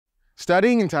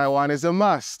Studying in Taiwan is a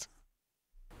must.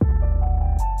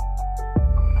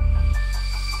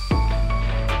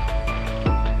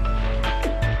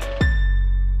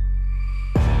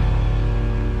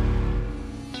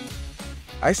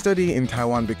 I study in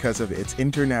Taiwan because of its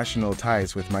international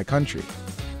ties with my country.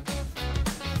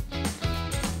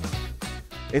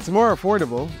 It's more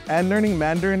affordable, and learning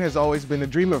Mandarin has always been a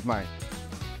dream of mine.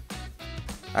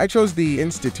 I chose the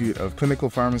Institute of Clinical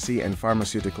Pharmacy and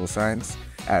Pharmaceutical Science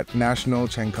at National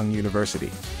Cheng Kung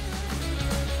University.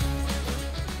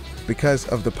 Because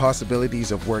of the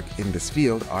possibilities of work in this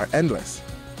field are endless.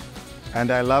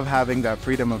 And I love having that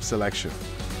freedom of selection.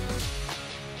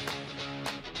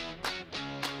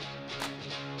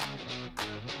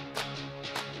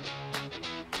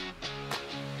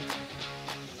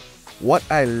 What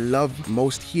I love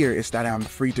most here is that I'm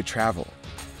free to travel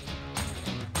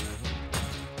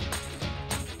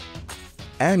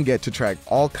and get to try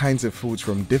all kinds of foods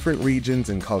from different regions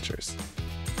and cultures.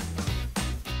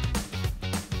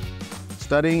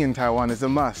 Studying in Taiwan is a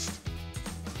must.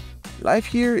 Life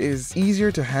here is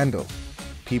easier to handle.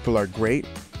 People are great,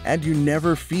 and you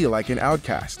never feel like an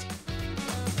outcast.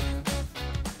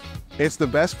 It's the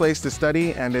best place to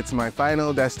study, and it's my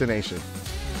final destination.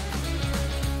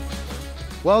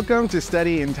 Welcome to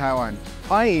Study in Taiwan.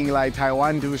 欢迎来台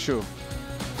湾读书。